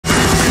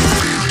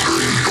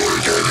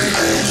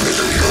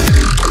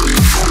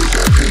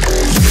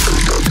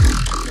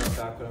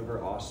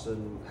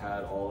Jackson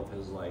had all of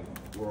his like,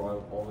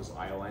 wore all of his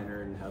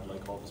eyeliner and had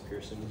like all of his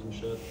piercings and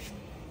shit?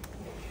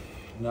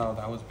 No,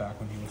 that was back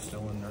when he was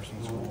still in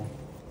nursing school.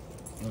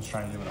 He was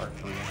trying to do an art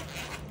career.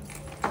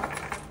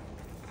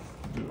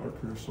 Dude, our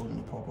career's still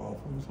gonna pop off.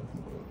 What are you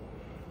talking about?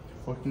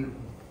 Fuck you.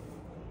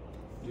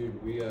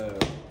 Dude, we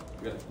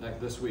got like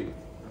this week,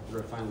 we're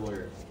gonna find a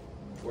lawyer.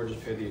 Or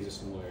just pay the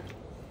existing lawyer.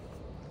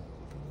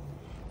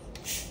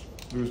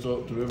 Do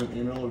we have an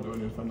email or do I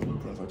need to find the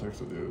blueprints? I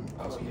texted you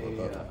asking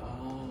about that.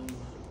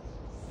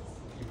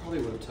 You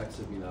probably would have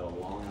texted me that a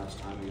long ass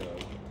time ago.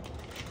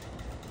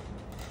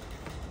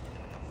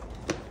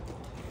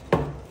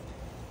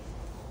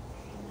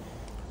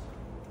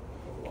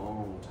 A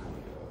long time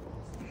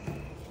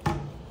ago.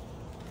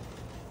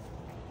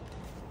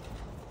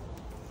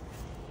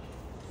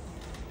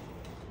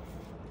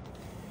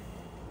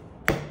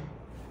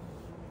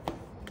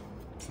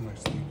 Some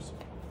nice sleeves.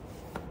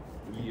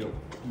 Yep.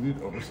 You need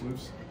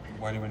oversleeves?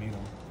 Why do I need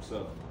them?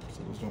 So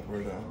those don't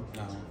wear down.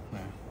 No, no.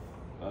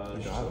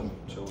 You got them.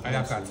 I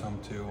have got some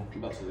too.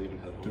 I'm about to leave and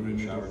head Do home we and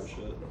need shower a and shit.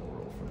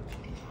 roll for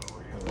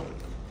it?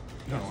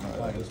 You don't want to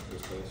play. This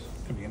place.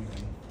 Could be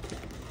anything.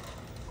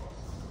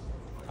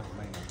 Oh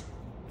man.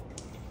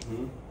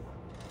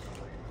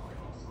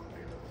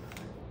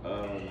 No.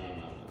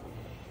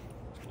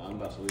 I'm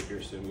about to leave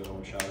here soon, go home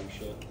and shower and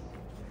shit.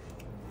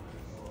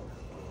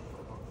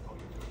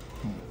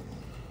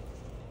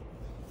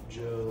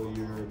 Joe,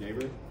 your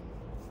neighbor?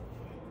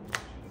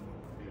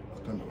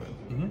 Tenpai.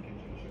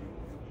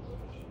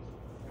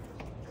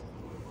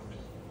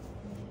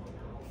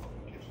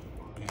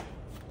 Yeah.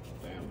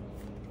 Damn.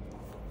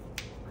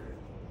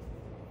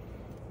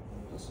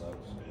 That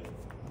sucks.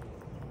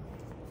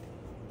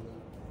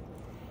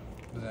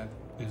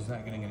 Is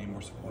that getting any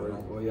more support?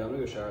 Well, yeah, I'm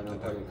gonna go shower and then I'm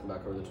probably gonna come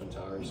back over to the Twin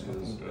Towers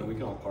because we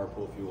can all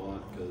carpool if you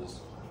want.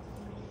 Because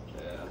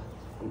yeah,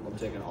 I'm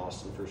taking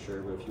Austin for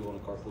sure, but if you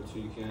want to carpool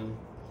too, you can.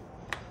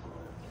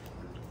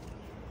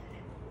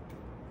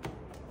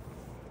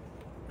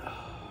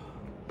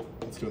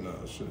 It's gonna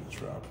shitty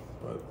trap,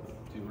 but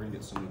Dude, we're gonna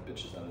get so many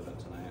bitches out of it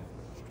tonight.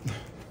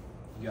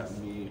 You got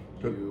me,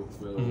 Good. you,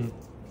 Will,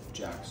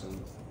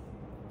 Jackson.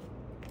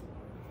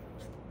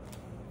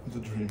 the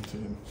dream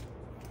team.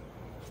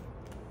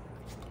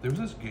 There was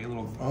this gay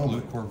little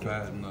blue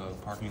Corvette in the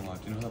parking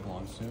lot. Do you know who that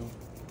belongs to?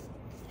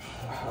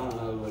 I don't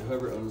know, but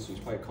whoever owns it,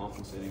 he's probably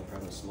compensating for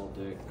having a small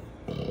dick.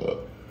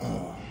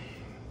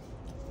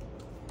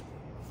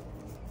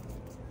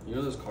 You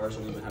know those cars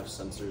don't even have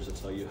sensors that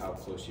tell you how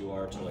close you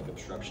are to like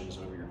obstructions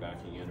whenever you're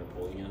backing in or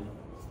pulling in?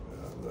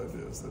 Yeah, the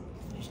idea is that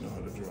you just know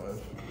how to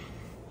drive.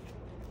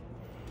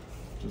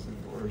 Which is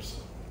even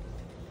worse.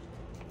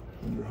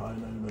 When you're high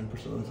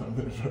 99% of the time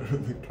when you're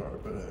driving the car,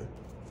 but hey.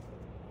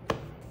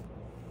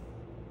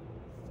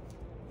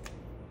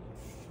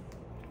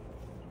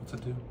 What's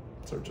it do?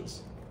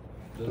 Searches.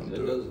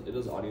 It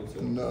does audio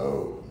too.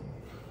 No.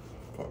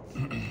 Fuck.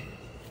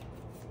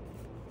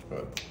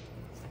 But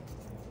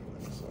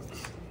everything sucks.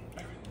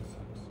 Everything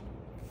sucks.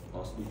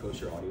 Also, you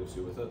post your audio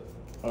too with it?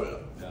 Oh yeah.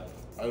 Yeah.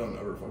 I don't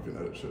ever fucking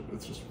edit shit.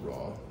 It's just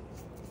raw.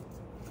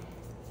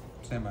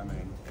 Stand by me.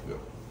 Yep.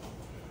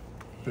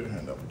 Put your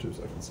hand up for 2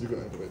 seconds. You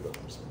can activate that.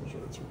 I'm just making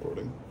sure it's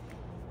recording.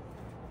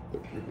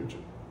 Yep, you're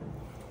Gucci.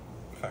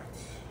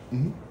 Facts.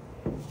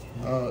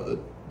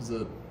 Is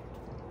it?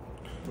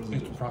 What does it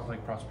It's do?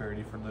 like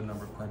prosperity for the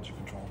number of cards you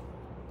control.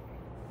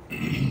 Yeah,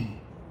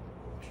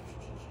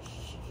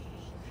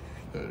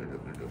 you're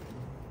good, you're good.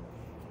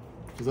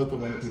 Is that the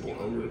one that people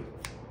ogre?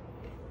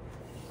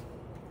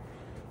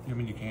 I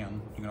mean, you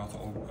can. You can also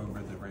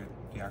ogre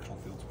the actual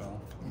field spell.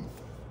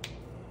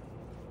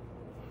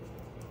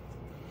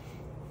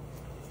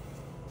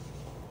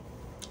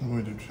 I'm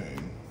going to do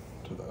chain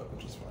to that,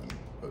 which is fine,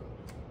 but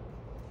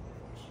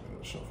I'm just going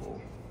to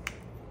shuffle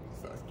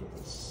back to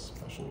this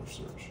special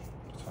research.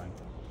 It's fine.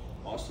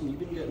 Austin, you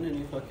been getting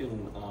any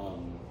fucking,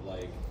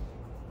 like,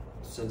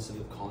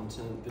 sensitive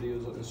content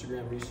videos on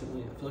Instagram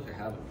recently? I feel like I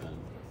haven't been.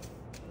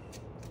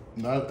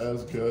 Not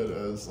as good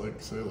as,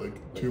 like, say, like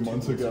 2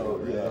 months ago,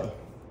 right? yeah.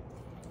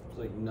 It's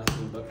like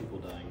nothing but people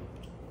dying.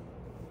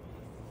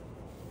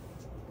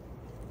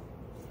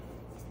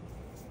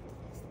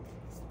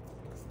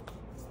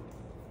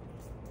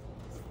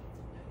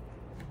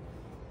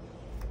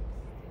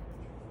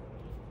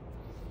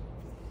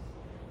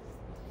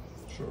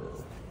 Sure.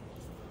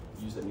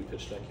 Use that new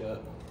pitch deck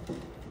yet?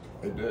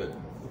 I did.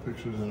 The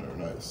pictures in it are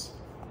nice.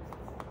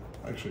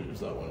 I actually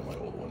used that one in my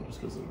old one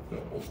just because I've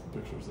got old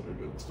pictures that are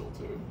good still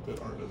too,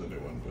 that aren't in the new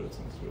one, but it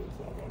seems to be able to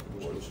flop back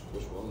and forth.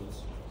 Which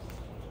ones?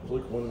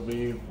 Like one of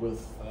me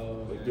with,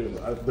 like, dude,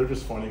 they're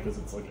just funny because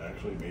it's like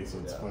actually me, so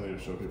it's funny to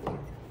show people.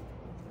 Like,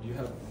 do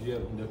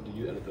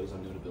you edit those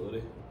on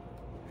Notability?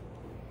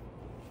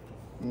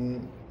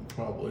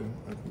 Probably.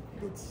 I think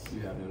that's.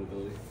 You have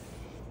Notability?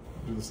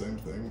 Do the same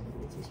thing.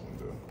 What's this one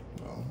do?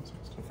 No, it's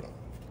different.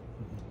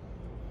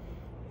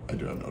 I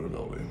do have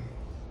Notability.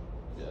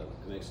 Yeah,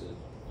 it makes it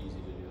easy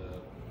to do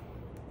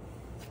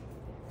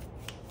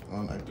that.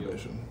 On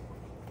activation.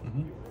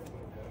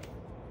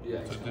 Yeah,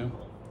 What's it do?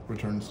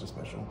 Returns to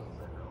special.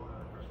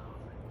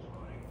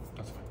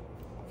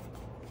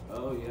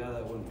 Oh yeah,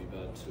 that wouldn't be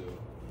bad too.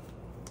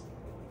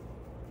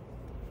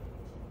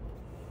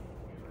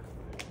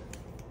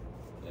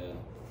 Yeah.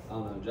 I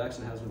don't know.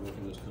 Jackson has been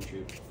working those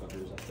country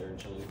fuckers up there in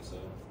Chile, so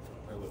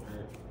I wouldn't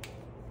hurt.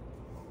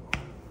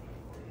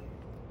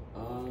 I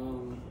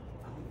don't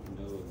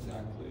know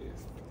exactly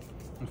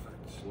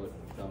what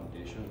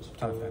foundation it's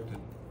not affected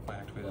by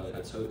activated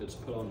effects. It's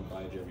put on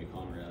by Jeremy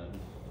Conrad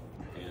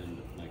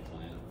and Mike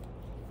Plant.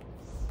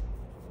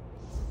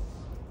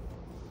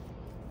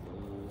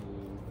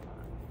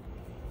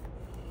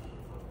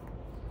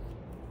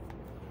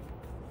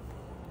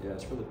 Yeah,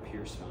 it's for the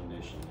Pierce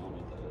Foundation. I don't know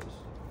what that is.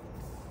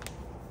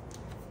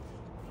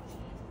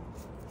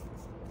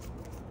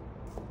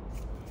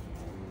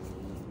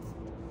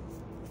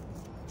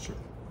 Sure.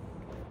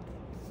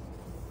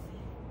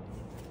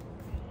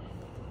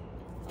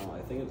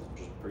 I think it's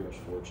just pretty much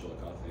for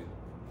Chillicothe.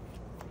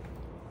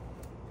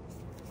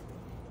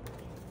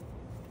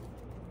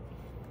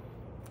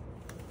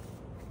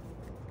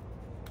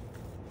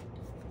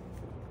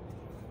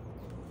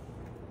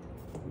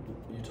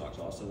 You talked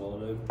to Austin while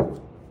today?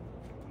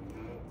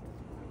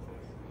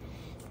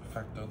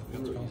 Effect though, the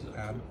field spell,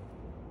 add.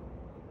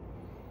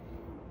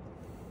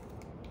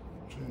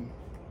 Chain.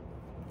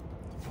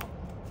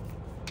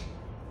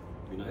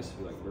 It'd be nice if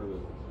you like Verbo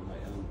might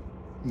him.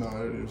 No, I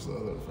already used the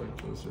other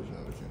effect for the surgeon.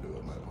 I can't do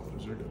that. My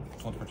apologies. You're good.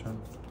 One per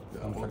turn.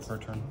 Yeah, One effect per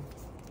turn.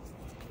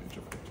 Each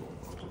effect to one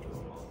per turn.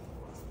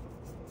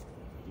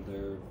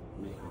 They're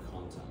making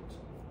content.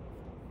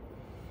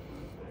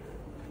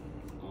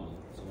 Oh,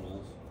 someone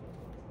else?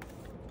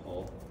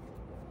 Paul?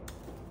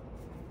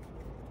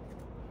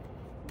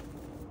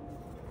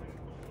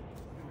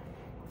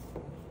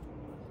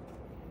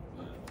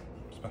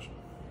 Special.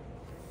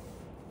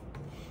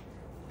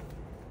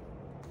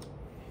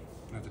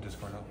 I have to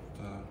discard out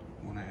the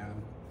one I add.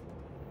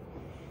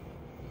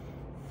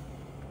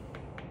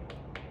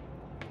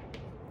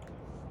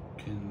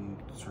 Can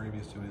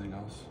Sarabius do anything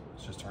else?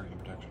 It's just targeting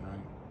protection,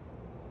 right?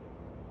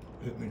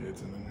 It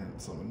negates an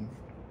inherent summon.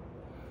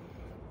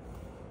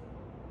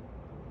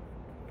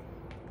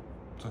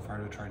 So if I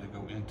were to try to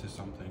go into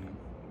something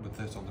with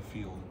this on the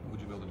field, would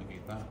you be able to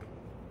negate that?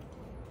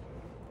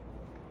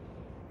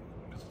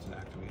 Because it's an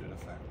activated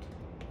effect.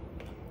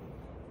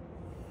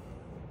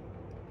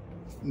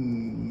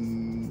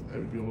 I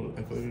would be able to,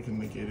 I feel like I can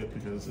negate it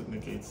because it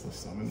negates the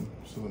summon,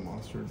 so the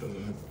monster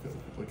doesn't hit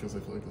because I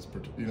feel like this,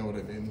 you know what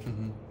I mean?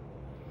 Mm-hmm.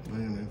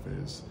 During your main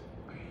phase,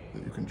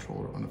 that you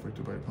control are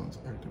unaffected by opponent's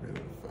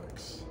activated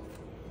effects.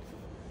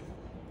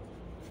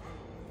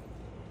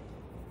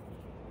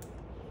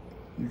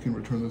 You can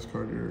return this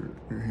card to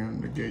your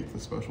hand, negate the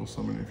special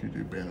summon. If you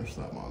do, banish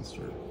that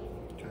monster.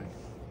 Okay.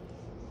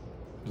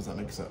 Does that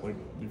make sense? Like,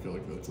 do you feel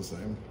like that's the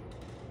same?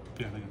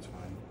 Yeah, I think it's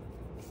fine.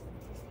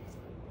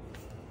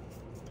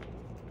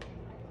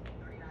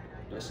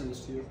 Did I send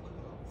this to you?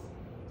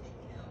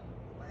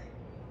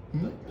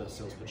 Hmm? That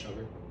sales pitch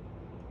over? Did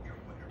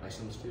I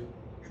send this to you?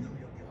 No.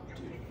 Oh,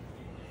 dude.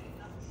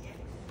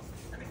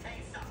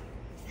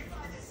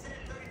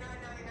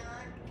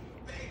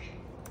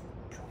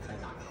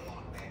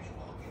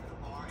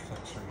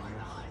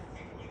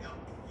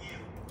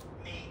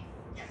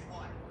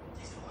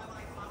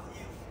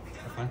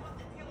 Okay.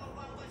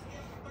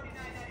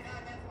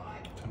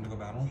 Time to go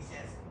battle.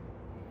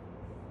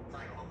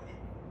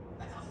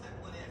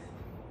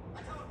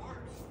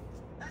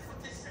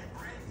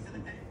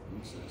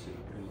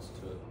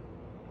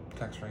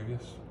 Tax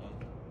radius.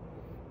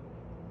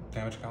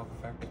 Damage calc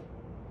effect.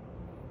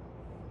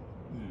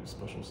 You use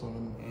special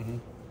summon. Mm-hmm.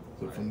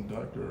 Is it from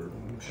deck or?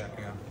 Deck,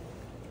 yeah.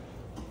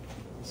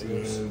 So,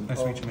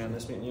 Nice to meet you, man.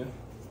 Nice meeting you.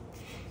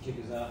 Kick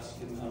his ass,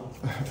 give him hell.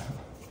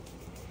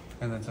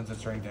 And then since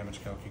it's during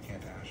damage calc, you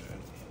can't dash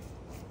it.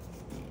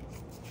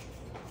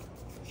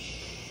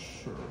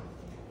 Sure.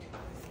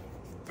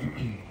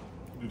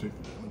 You take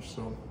the damage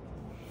still.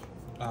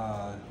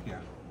 Yeah.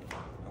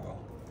 Oh well.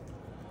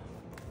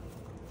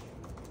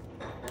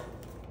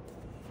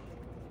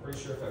 Pretty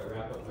sure if I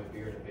wrap up my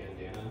beard in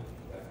bandana,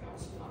 that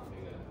counts as not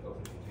being an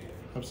open container.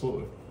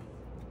 Absolutely.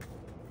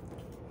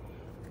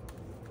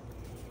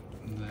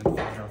 And then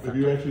Fire If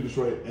you actually just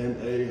write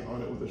NA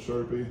on it with a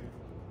Sharpie,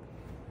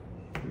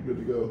 you're good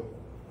to go.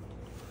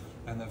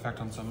 And the effect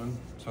on summon,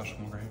 special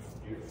from grave.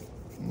 Beautiful.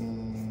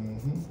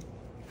 Mm-hmm.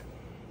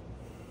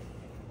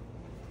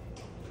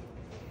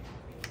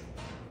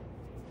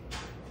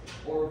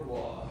 Au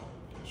revoir.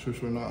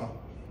 Sure now.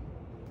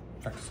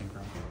 Effect to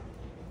synchro.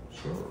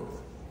 Sure.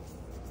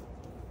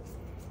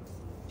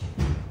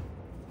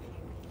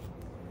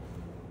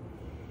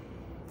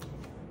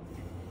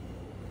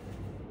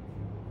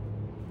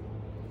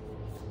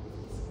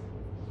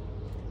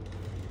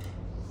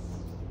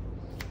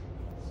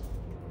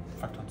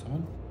 Effect on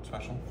summon,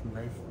 special from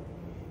grave.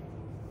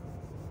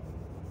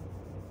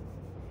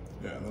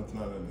 Yeah, and that's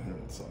not an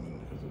inherent summon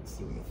because it's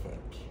through an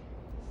effect.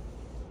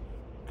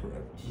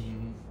 Correct.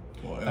 Mm-hmm.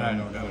 Well, And I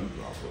know and that. I'm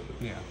drop loaded.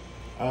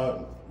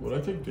 Yeah. Would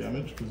I take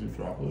damage because you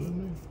drop loaded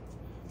me?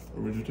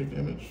 Or would you take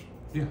damage?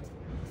 Yeah.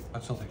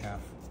 I'd still take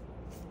half.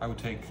 I would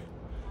take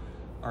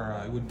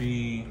Or it would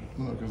be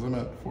No, because I'm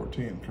at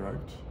 14,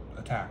 correct?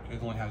 attack. It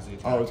only has the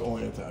attack. Oh, it's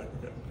only attack.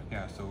 Okay.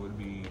 Yeah, so it would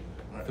be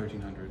Alright.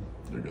 1300.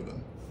 You're good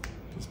then.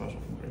 It's a special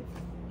from Grave.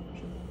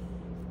 Sure.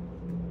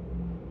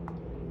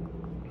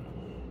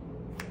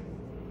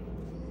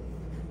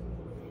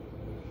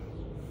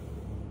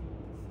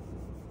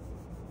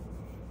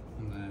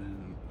 And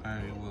then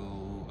I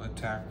will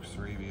attack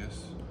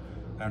Saravius.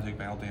 I don't take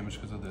battle damage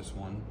because of this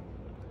one.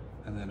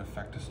 And then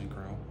affect a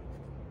synchro.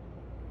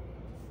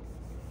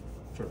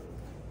 Sure.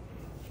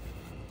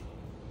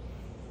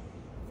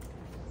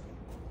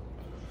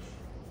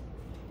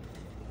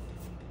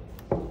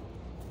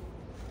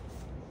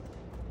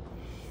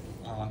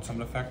 On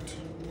summon effect,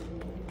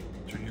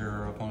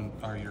 your opponent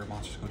or your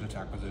monsters go to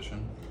attack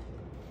position.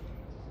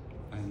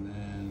 And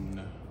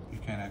then you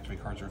can't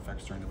activate cards or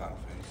effects during the battle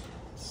phase.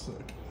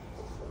 Sick.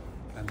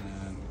 And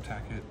then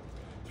attack it,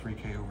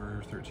 3k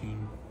over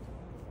 13.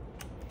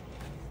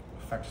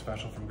 Effect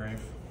special from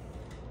Grave.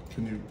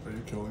 Are you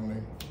killing me?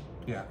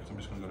 Yeah, because I'm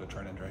just going to go to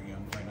Trident Dragon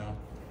right now.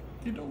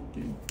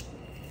 Okie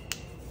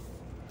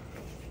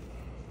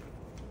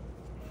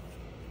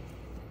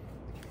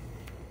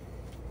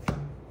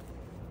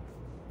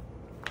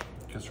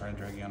Because Trident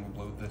Dragon will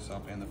blow this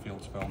up and the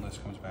field spell, and this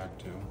comes back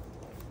too.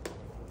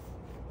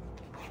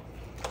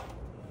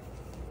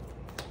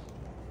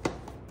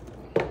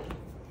 It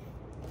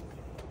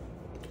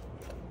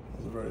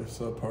was a very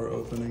subpar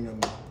opening,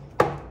 and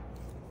I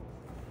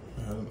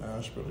had an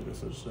Ash, but I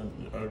guess I just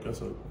didn't. I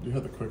guess you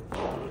had the quick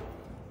blow,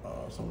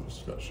 but someone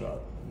just got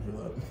shot. You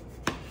hear that?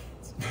 I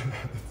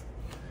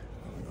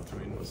don't think that's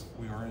what it was.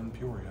 We are in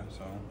Peoria,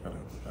 so I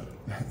don't.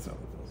 That's not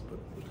what it was, but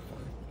it's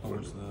fine.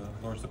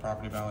 lowers the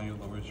property value,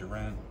 lowers your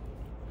rent.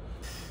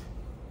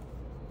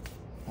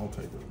 I'll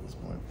take it at this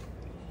point.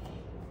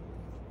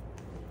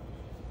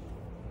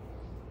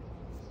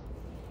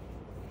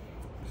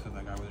 You said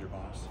that guy was your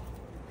boss.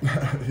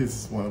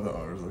 He's one of the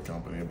owners of the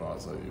company, a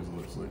boss I use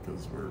loosely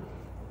because we're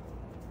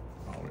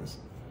always.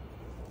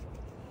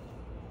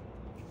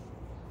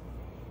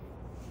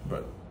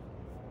 But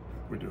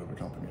we do have a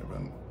company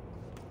event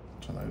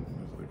tonight, and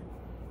he's like,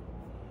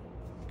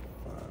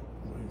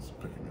 well, he's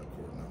picking me up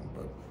for it now,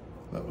 but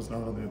that was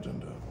not on the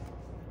agenda.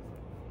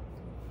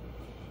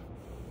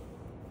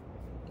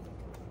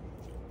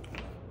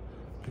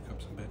 Pick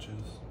up some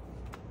bitches.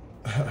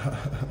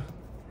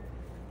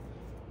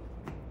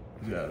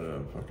 Yeah,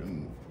 the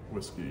fucking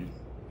whiskey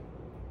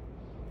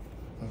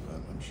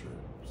event, I'm sure.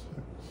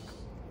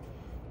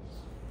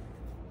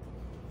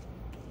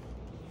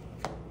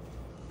 6. I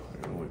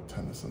got like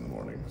tennis in the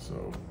morning,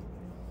 so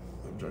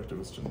the objective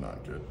is to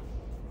not get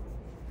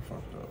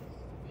fucked up.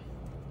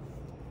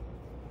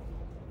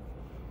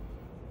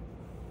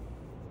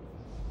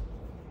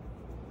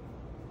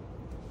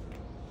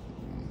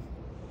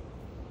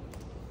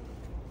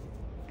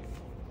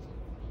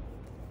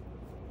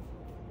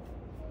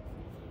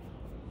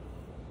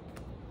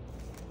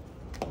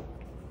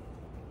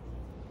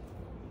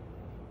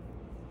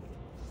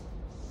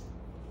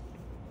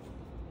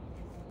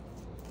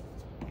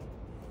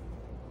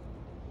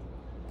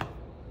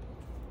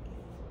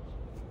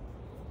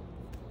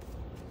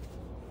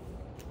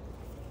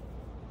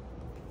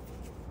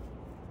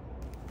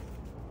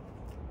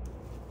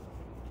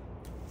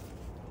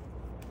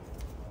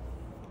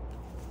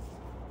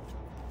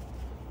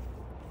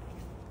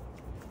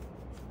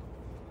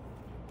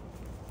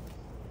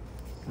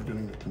 We're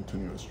getting a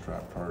continuous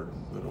trap card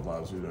that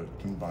allows you to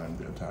combine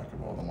the attack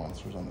of all the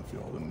monsters on the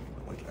field and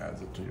like adds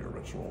it to your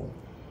ritual,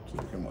 so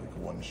you can like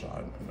one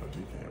shot and no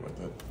DK with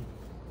it.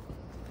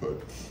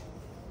 But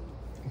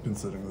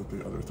considering that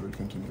the other 3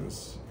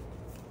 continuous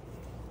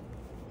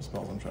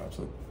spells and traps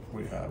that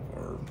we have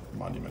are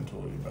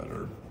monumentally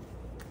better,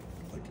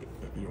 like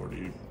if you're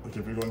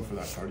going for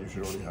that card, you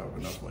should already have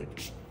enough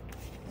like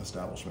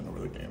establishment over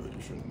the game that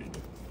you shouldn't need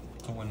it.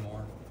 To win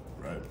more.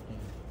 Right.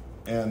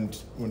 And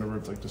whenever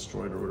it's like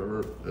destroyed or whatever,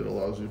 it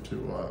allows you to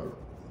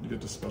you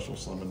get to special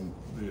summon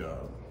the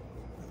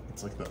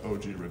it's like the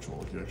OG ritual.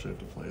 Like you actually have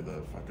to play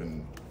the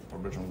fucking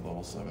original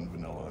level 7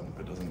 vanilla, and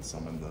it doesn't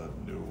summon the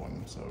new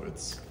one. So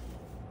it's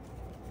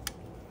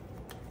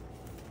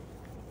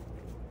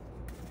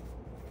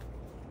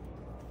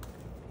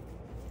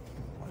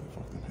why the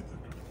fuck did I hit that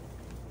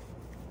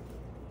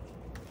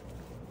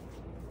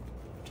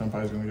card?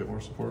 Tenpai is gonna get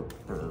more support,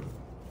 or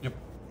Yep.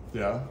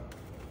 yeah.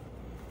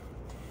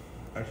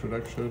 Extra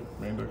deck should,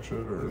 main deck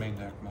should, or Main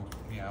deck,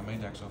 main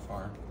deck so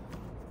far.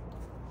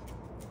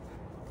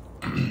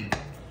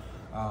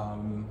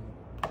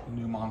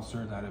 New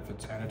monster that if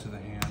it's added to the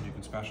hand, you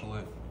can special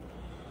it,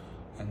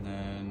 and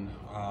then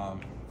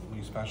when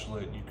you special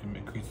it, you can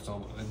increase its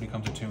level. It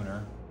becomes a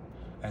tuner,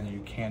 and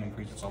you can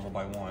increase its level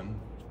by 1.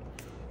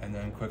 And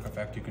then quick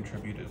effect, you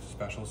contribute a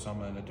special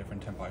summon a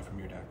different Tenpai from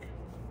your deck.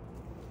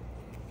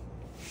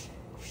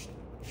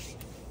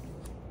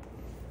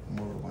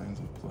 more lines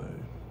of play.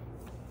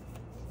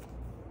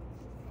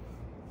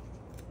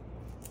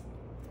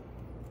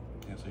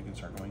 Yeah, so you can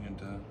start going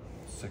into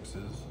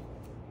 6s.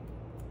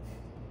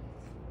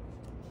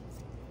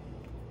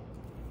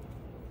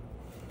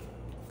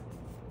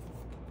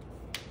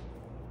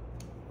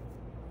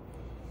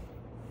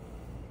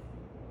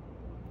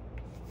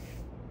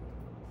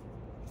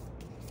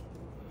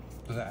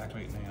 Does that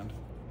activate in hand?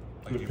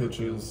 Like It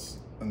pitches,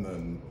 and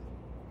then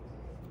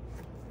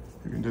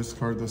you can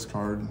discard this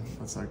card.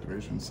 That's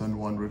activation. Send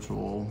one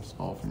ritual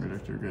spell from your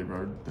deck to your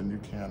graveyard. Then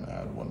you can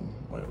add one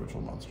white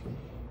ritual monster.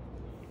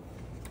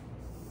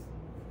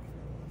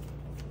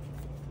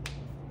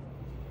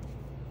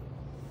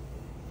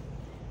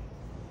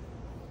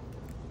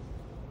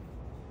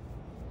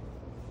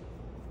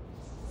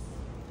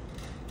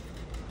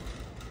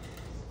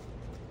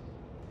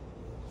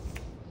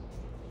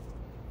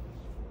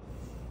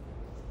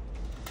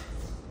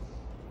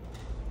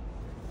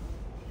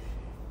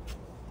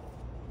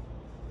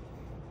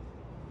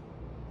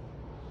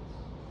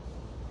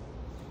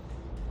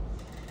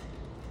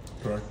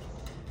 Correct.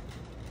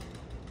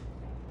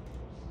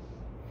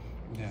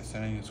 Yeah,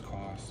 setting its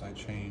cost, I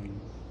chain.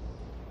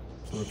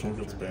 So the tool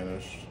gets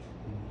banished.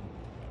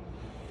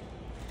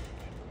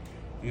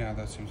 Yeah,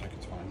 that seems like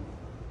it's fine.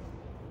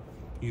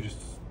 You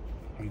just,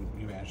 I mean,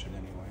 you banish it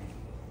anyway.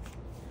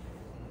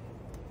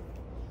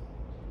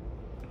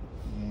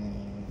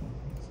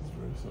 This is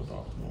very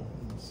suboptimal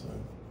on this side.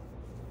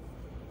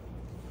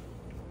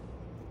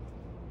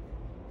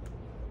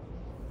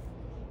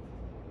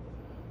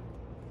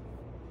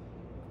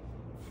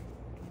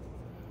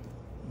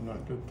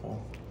 Not good,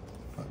 Paul.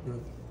 Not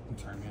good. I'm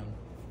sorry, man.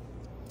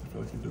 I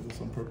feel like you did this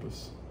on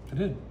purpose. I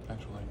did,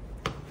 actually.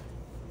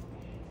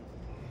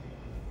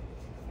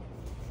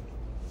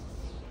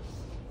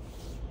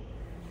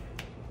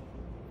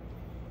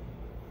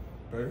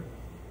 Right?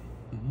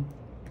 Mm-hmm.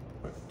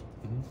 Right.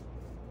 Mm-hmm.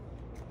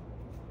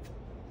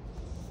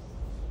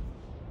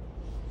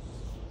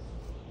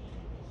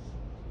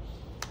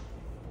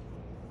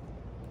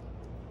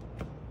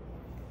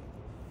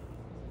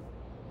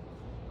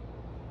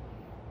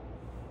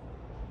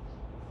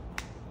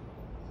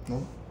 No?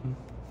 Mm-hmm.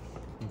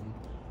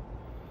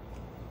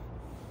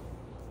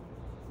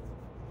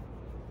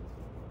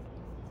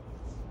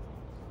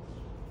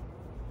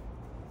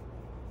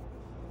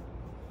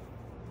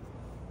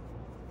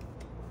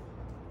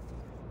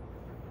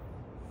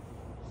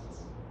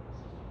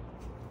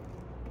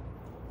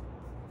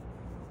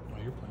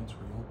 Are your plants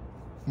real?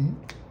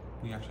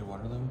 Mm-hmm. You actually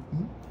water them?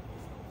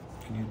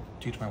 Mm-hmm. Can you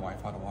teach my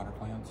wife how to water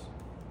plants?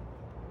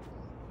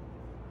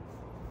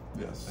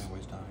 Yes. They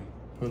always die.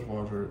 Put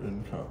water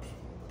in cup.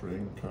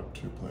 Bring cup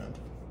to plant.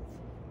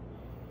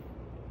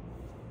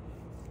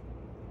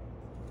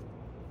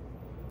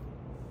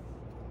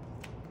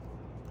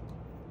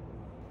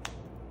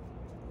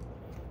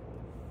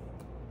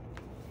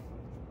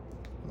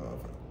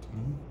 Perfect.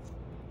 Mm-hmm.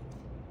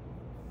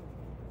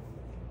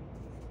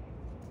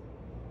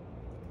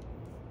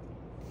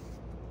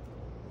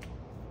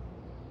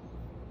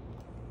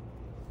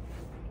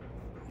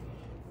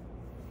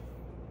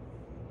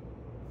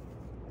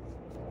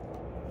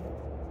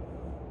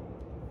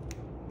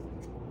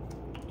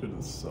 Dude,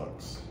 this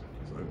sucks.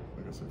 Because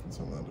I guess I can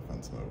summon that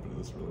defense mode, but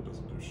this really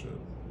doesn't do shit.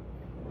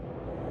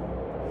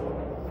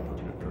 I'm about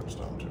to get curb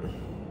stomped here.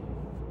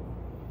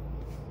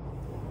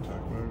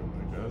 Attack mode,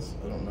 I guess.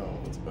 I don't know.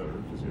 It's better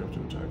because you have to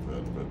attack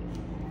that, but you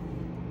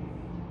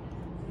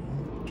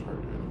don't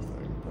target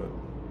anything. But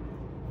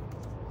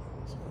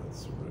so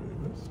let's raise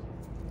this.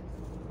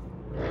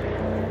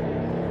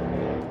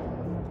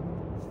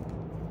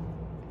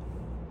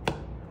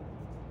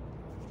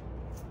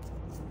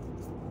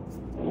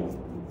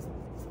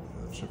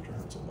 That shifter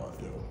hurts a lot,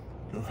 yo.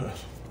 Go ahead.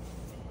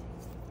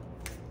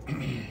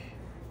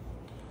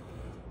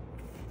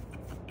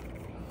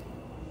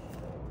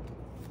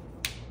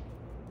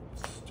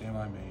 Stand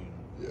by me.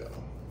 Yeah.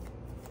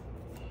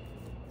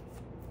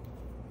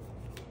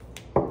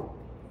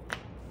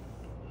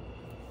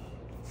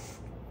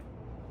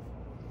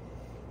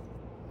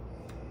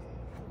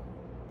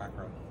 Back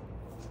row.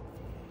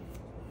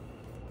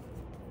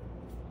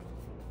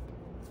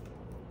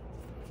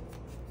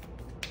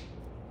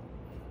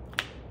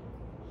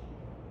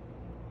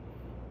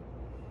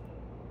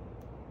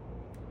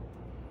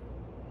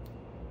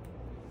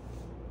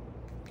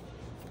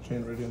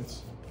 Chain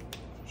Radiance.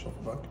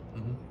 Shuffle back.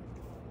 Mm-hmm.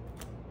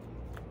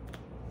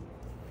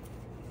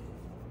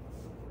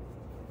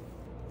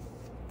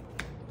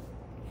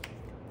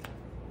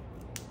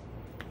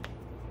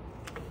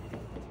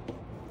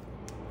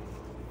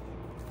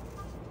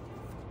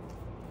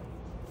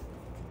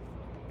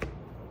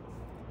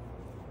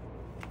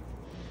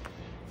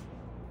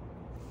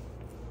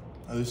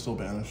 Are they still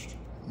banished?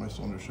 Am I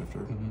still under shifter?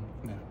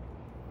 Mm-hmm. Yeah.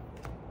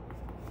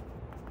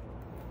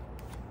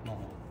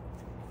 Normal.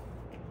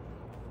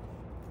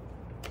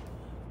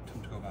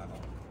 Time to go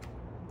battle.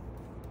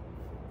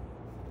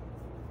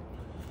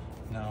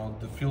 Now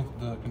the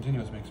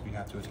continuous makes me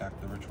have to attack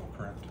the ritual,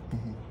 correct?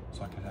 Mm-hmm.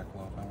 So I can attack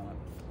low if I want.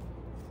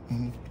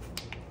 Mm-hmm.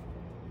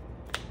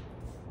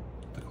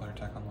 Declare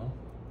attack on low.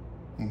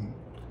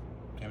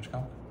 Mm-hmm. Damage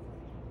calc.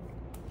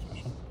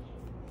 Special.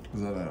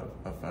 Is that an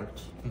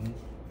effect? Mm-hmm.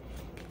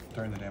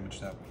 During the damage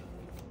step.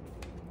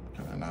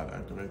 Can I not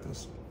activate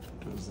this?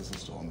 Because this is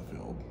still on the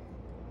field.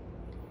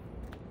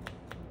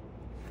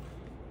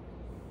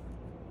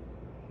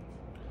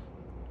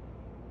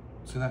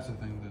 So that's the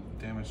thing, the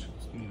damage,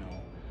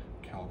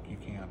 calc. You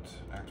can't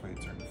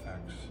activate certain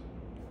effects.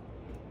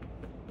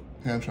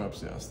 Hand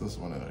traps, yes. This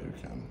one I know you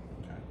can.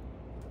 Okay.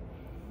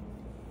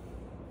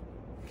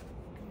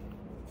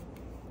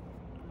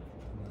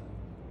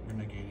 And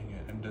then you're negating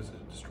it, and does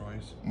it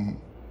destroys? Mm-hmm.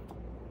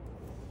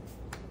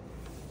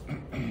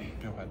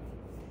 Go ahead.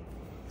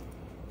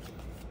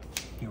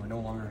 You are no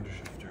longer under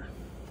shifter.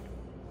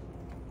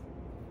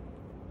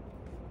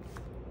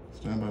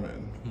 Stand by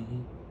main.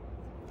 Mm-hmm.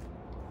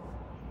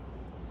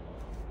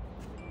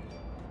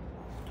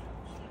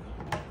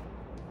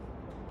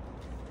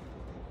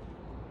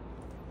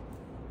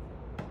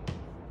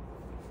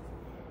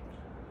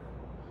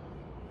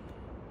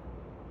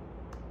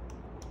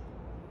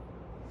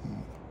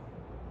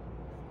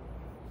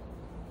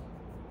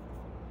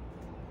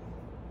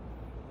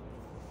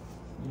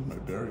 This is my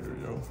barrier,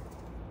 yo.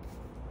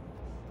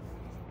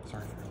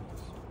 Sorry for all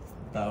this.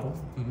 Battle.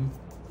 Mm-hmm.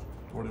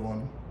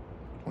 41,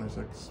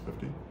 26,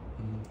 50.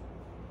 Mm-hmm.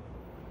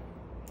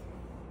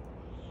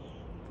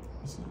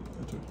 This is,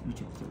 you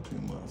took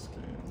 13 last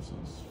game. This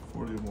is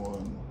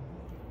 41.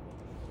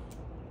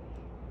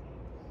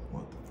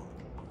 What the fuck?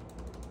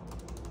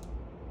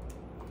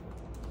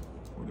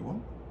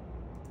 41?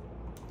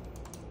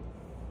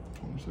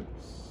 26.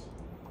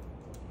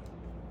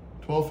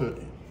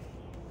 1250.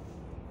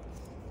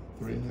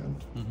 3 in hand.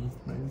 Mm-hmm.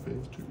 Main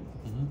phase 2.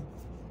 Mm-hmm.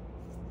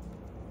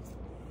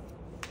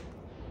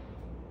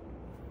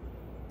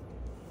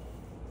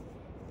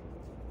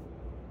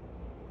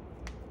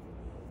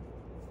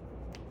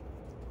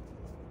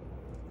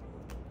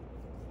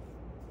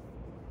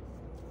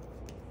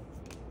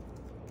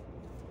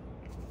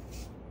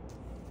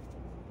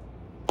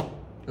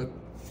 Good.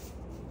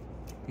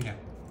 Yeah.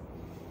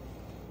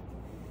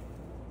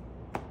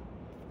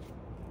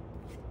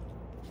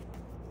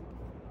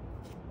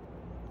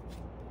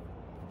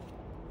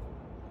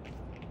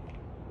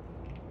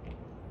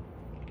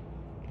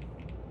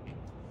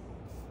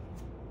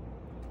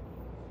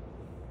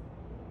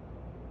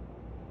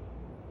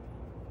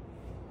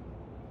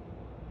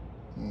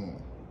 Hmm.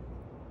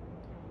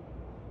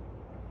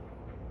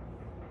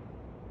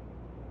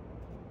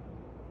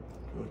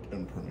 I feel like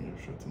imprinting your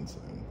shit's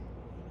insane.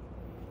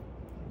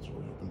 I was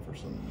really hoping for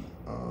some,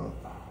 oh,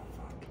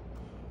 fuck.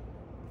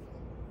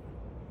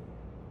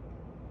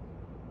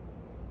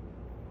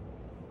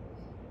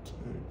 Take,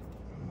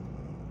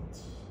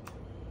 let's,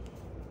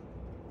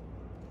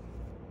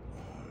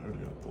 I already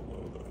got the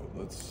low though.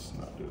 Let's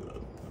not do that.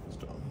 That was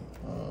dumb.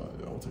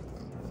 Yeah, I'll take the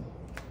imperm.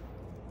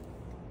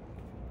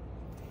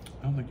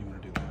 I don't think you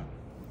want to do that.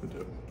 I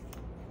did.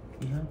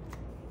 You sure?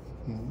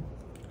 Hmm.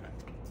 Okay.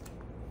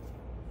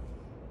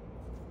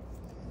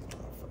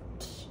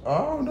 Perfect.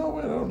 Oh, no,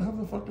 wait, I don't have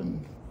the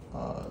fucking,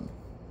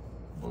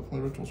 both my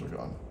rituals are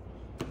gone.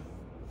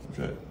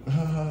 Okay,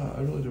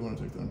 I really do want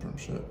to take the imperm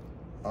shit.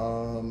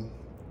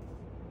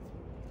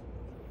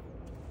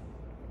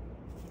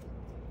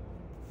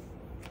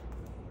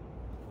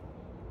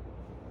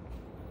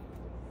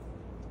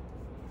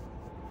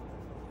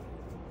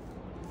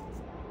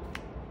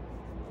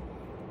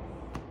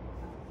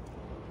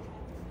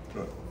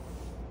 Good.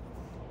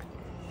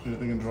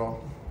 Anything in draw?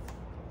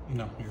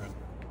 No, you're good.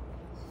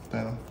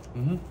 Dana?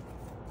 Mm-hmm.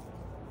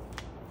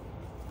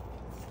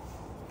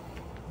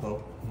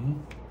 Bo? Mm-hmm.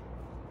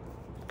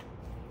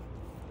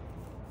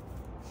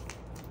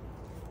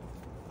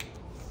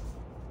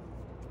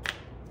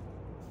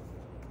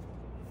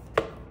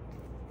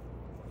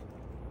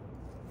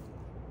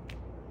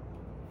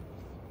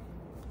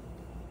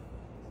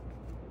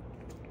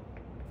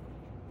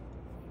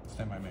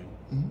 Stand by main.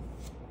 Mm-hmm.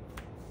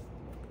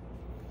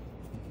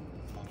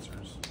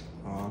 Monsters.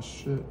 Aw,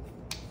 shit.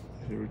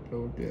 Here we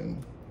go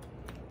again.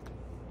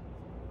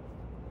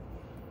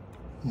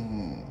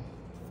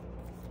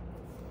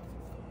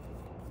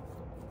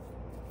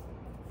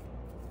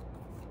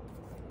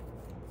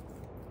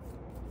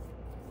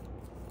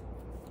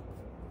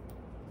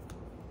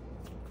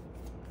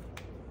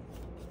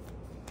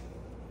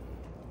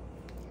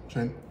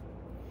 Chain?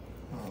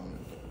 Let me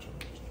double check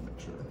just to make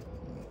sure.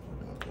 I'm not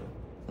fucking up there.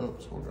 Oh,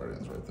 Skull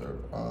Guardian's right there.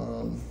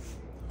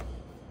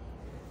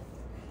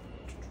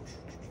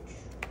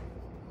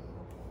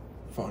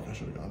 Fuck, I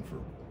should have gone for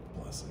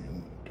Blessing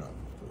and got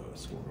the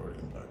Skull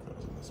Guardian back. That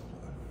was a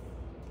misplay.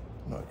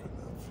 No, I couldn't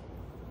have.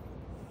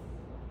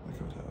 I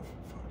could have.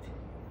 Fuck.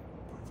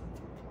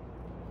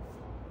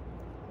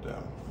 Damn, I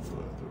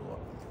really went through a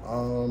lot.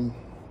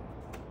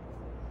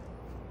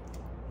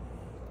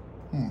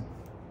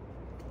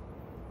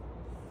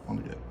 On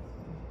to get.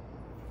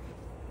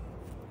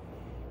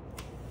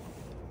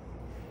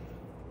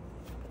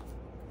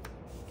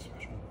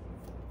 Special.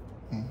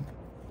 Mm-hmm.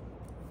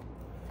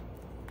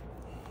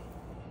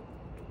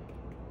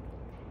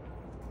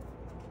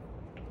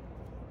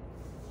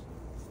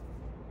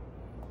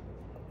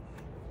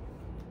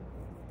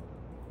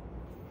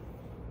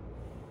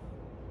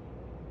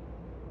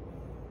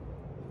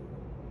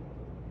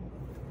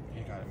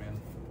 You got it, man.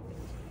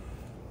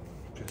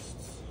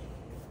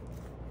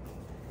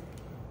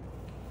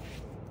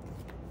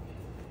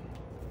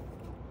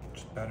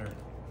 Just better.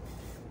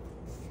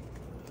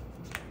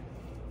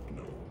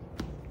 No.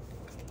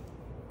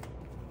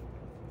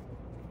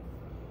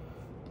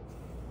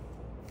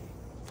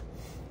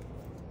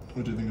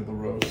 What do you think of the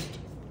roast?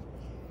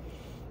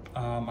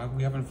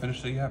 We haven't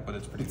finished it yet, but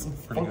it's pretty. It's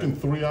pretty fucking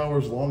good. 3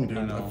 hours long, dude.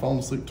 I know. I've fallen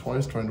asleep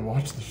twice trying to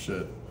watch the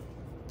shit.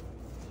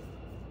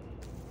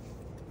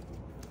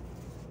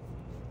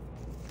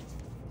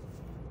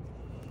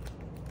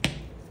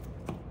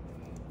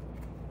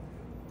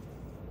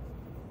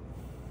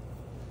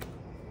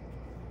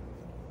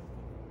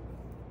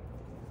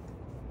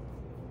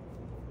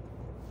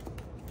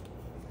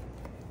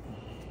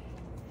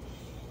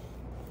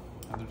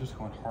 And they're just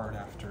going hard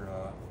after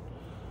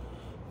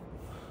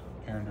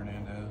Aaron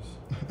Hernandez.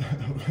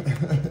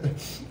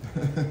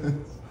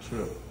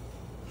 True.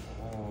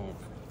 Oh,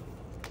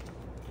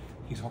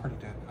 he's already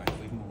dead, guys.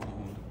 Leave him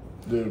alone.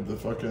 Dude, the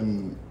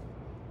fucking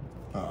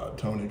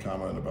Tony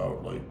comment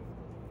about like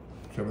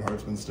Kevin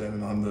Hart's been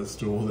standing on the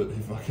stool that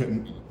he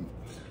fucking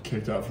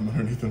kicked out from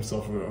underneath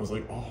himself. I was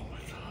like, oh my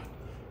god.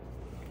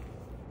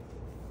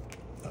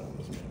 That one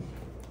was mean.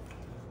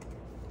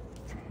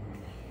 That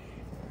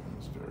one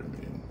was very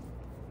mean.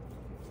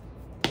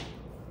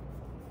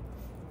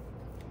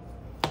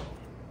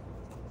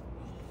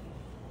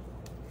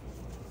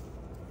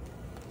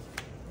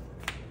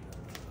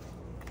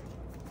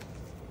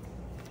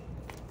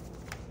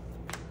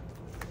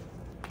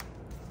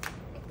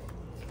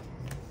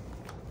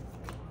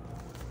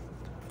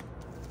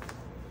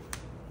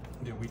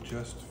 Yeah, we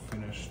just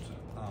finished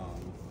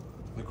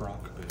the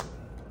Grok bit.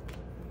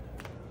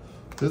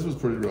 His was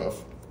pretty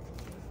rough.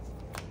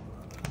 I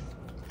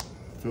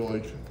feel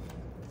like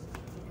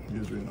he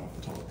was reading off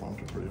the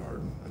teleprompter pretty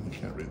hard, and he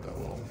can't read that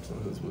well. So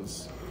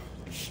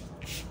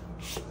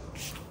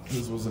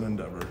his was an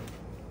endeavor.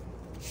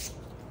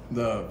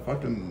 The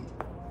fucking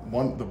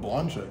one, the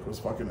blonde chick was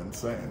fucking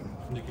insane.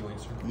 Nikki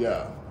Lacer.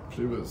 Yeah,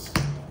 she was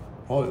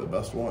probably the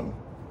best one.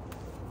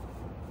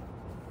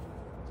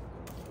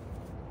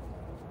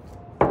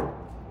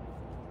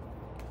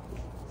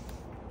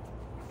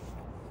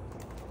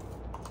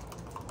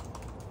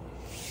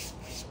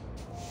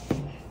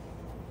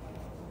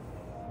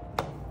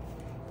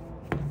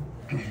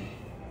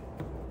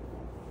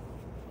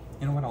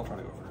 You know what? I'll try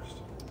to go first.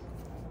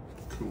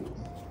 Cool.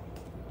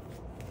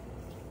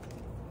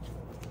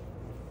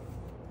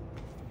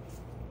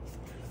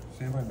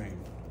 Stand by me.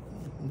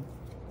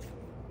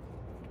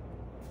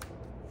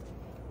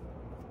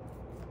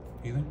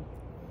 Ethan?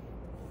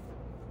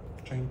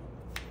 Chain?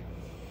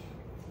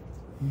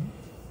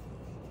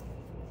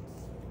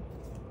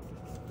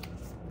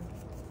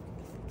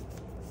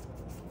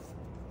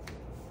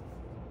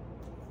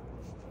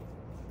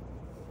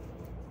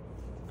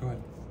 Go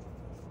ahead.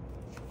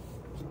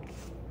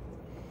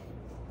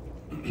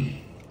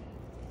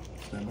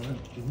 Stand by.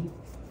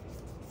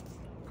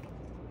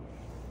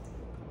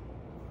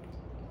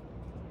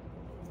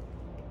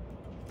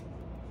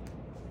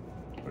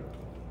 Perfect.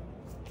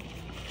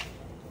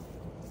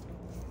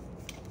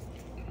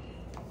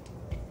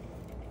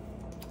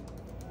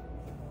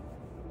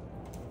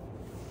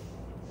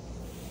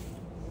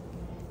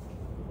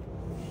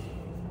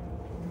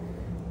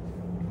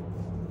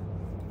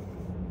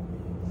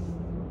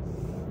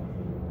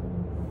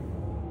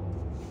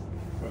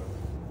 But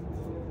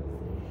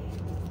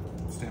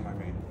Stand by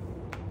me.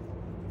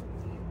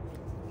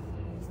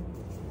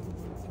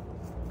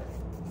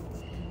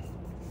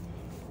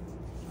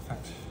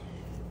 Effect.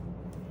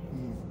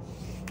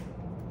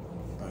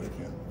 I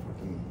can't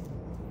fucking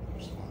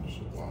respond to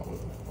shit. Wow, what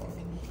the fuck?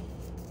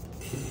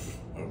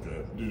 Okay,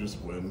 you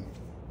just win.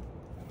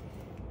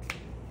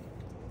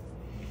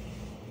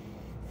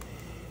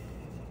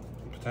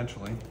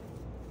 Potentially.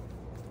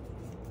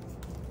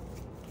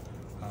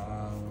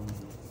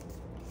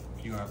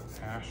 If you have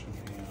Ash in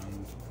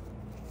hand,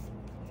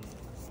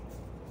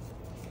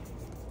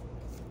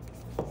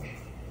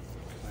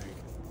 I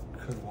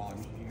could while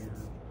I'm here.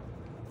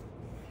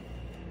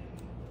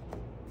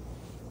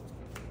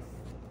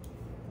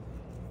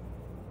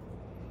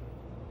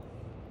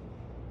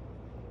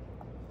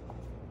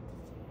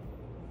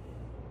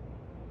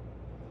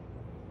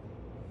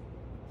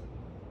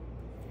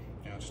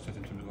 Yeah, just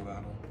attempt to go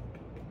battle.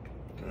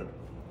 Okay.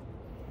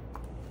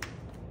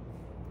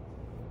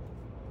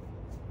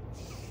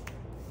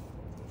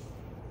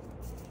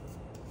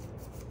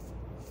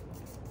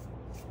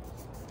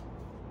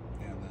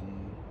 And then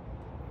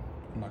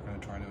I'm not going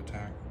to try to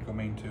attack. Go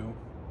main 2.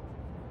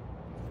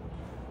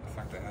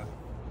 Effect add.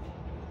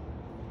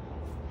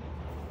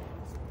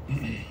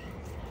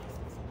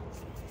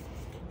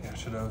 Yeah, I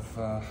should have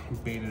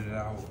baited it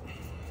out.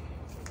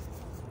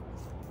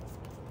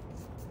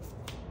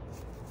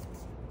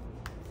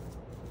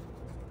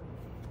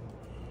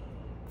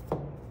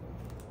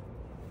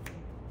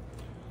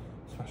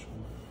 Special.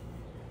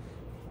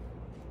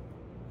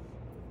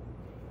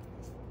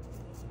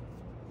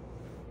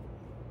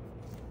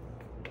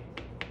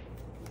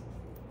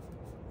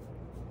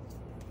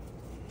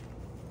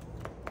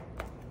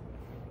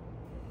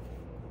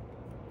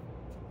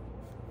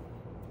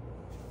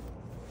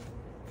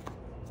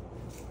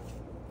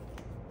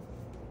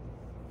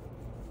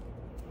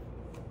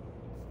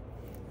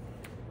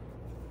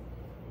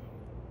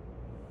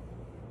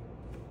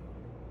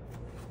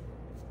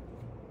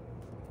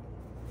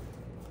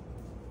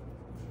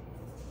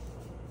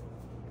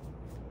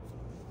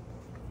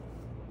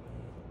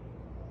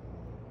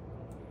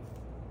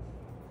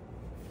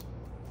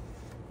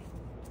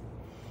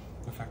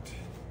 effect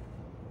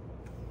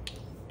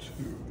to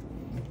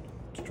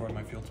destroy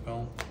my field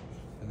spell,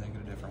 and then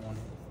get a different one.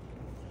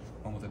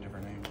 One with a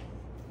different name.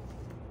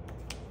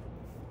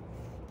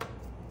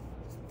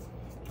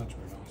 That's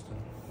rude, Austin.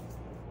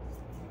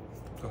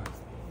 Go ahead.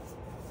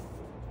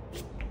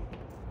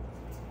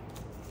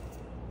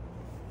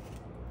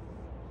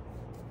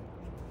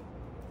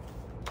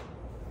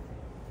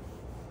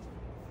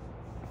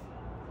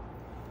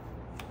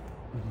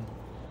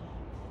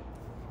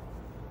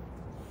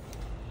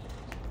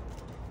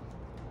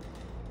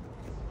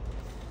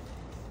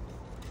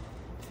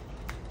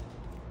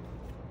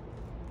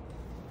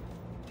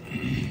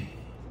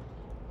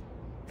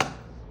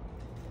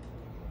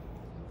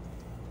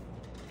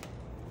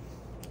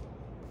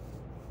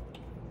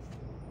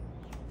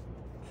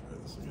 Try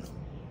this again.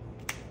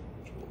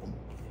 Cool.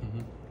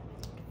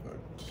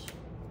 Effect.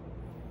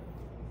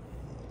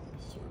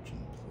 Search in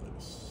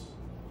place.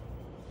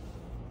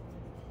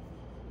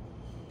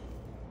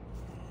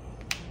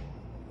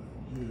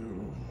 You,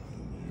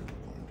 and you're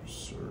going to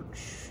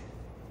search.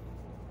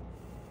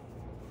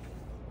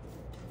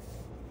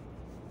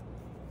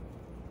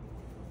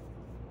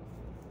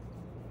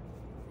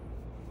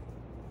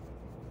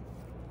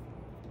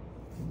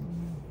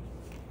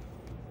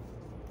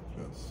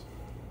 Yes.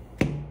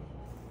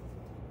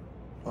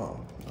 Oh,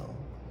 no.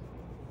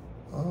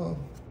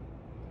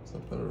 Is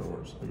that better or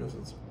worse? I guess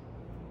it's.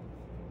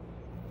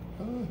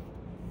 I would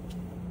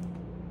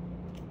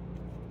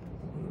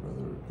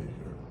rather it be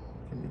here.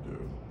 What can we do?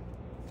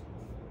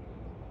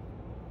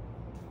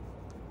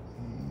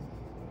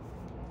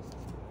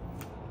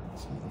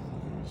 Something of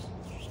these.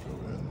 Let's just go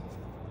in.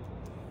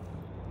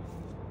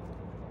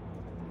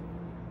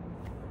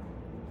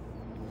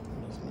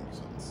 That doesn't make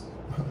sense.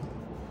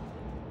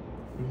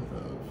 We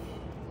have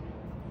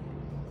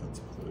that's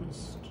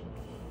placed.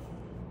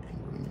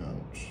 Converting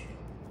out.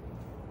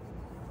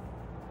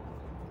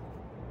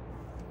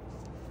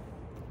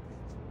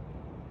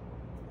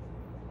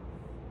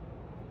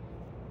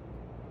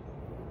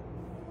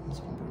 This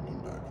can bring him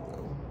back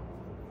though.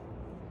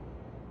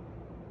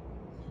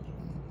 There's no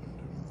point in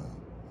doing that.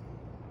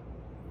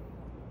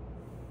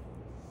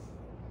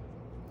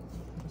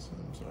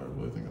 I'm sorry, I'm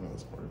really thinking of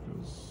this part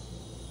because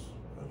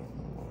I don't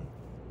know why.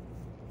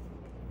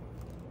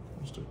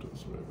 I'll stick to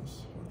this Ravis.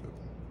 Okay.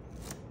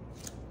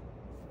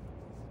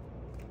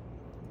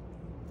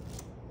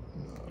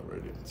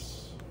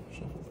 Radiance.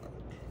 Shuffle back.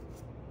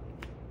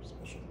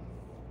 Special.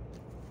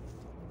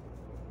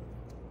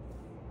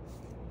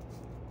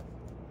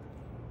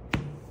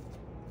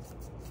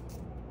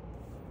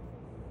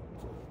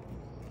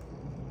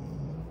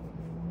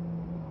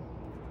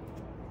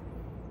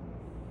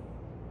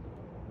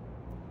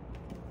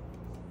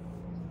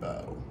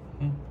 Battle.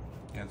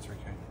 Yeah, it's 3K.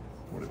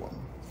 41.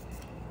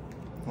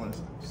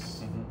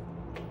 26.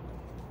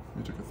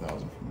 You took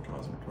 1,000 from the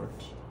Cosmic,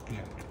 correct?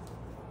 Yeah.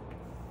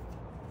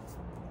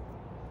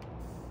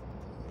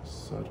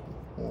 Set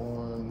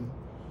 1.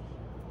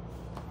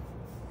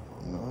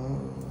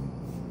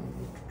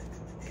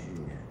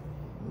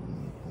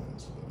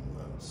 Points and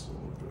that, so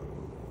we'll go.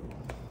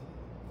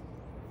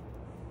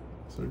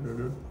 So you're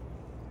good?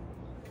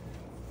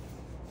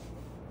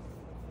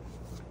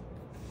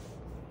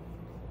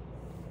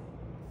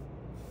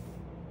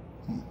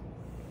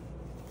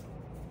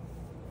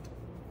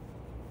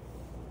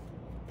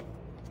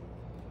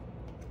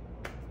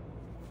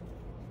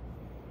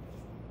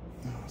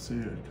 See, I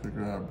could have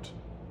grabbed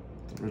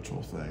the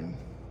ritual thing,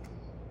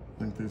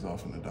 link these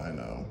off in a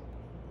dino.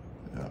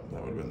 Yeah, that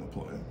would have been the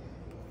play.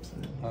 See,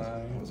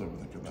 I was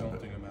overthinking that. I don't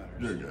think it matters.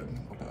 You're good.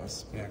 I'll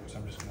pass. Yeah, because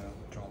I'm just going to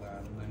draw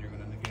that, and then you're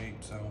going to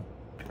negate, so.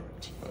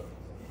 Correct. But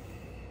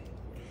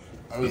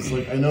I was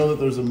like, I know that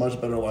there's a much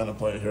better line of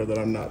play here that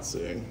I'm not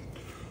seeing.